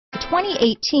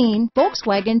2018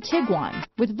 Volkswagen Tiguan.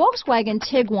 With Volkswagen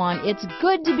Tiguan, it's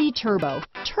good to be turbo.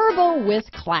 Turbo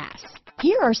with class.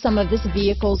 Here are some of this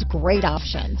vehicle's great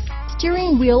options: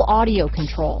 steering wheel audio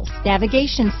controls,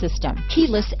 navigation system,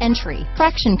 keyless entry,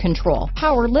 traction control,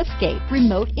 power liftgate,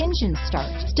 remote engine start,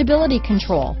 stability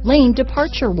control, lane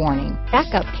departure warning,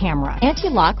 backup camera,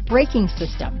 anti-lock braking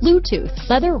system, Bluetooth,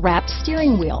 leather-wrapped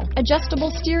steering wheel,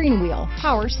 adjustable steering wheel,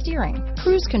 power steering,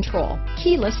 cruise control,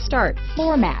 keyless start,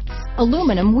 floor mats,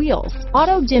 aluminum wheels,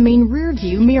 auto-dimming rear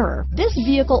view mirror. This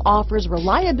vehicle offers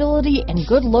reliability and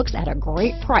good looks at a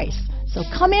great price. So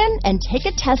come in and take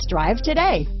a test drive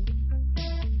today.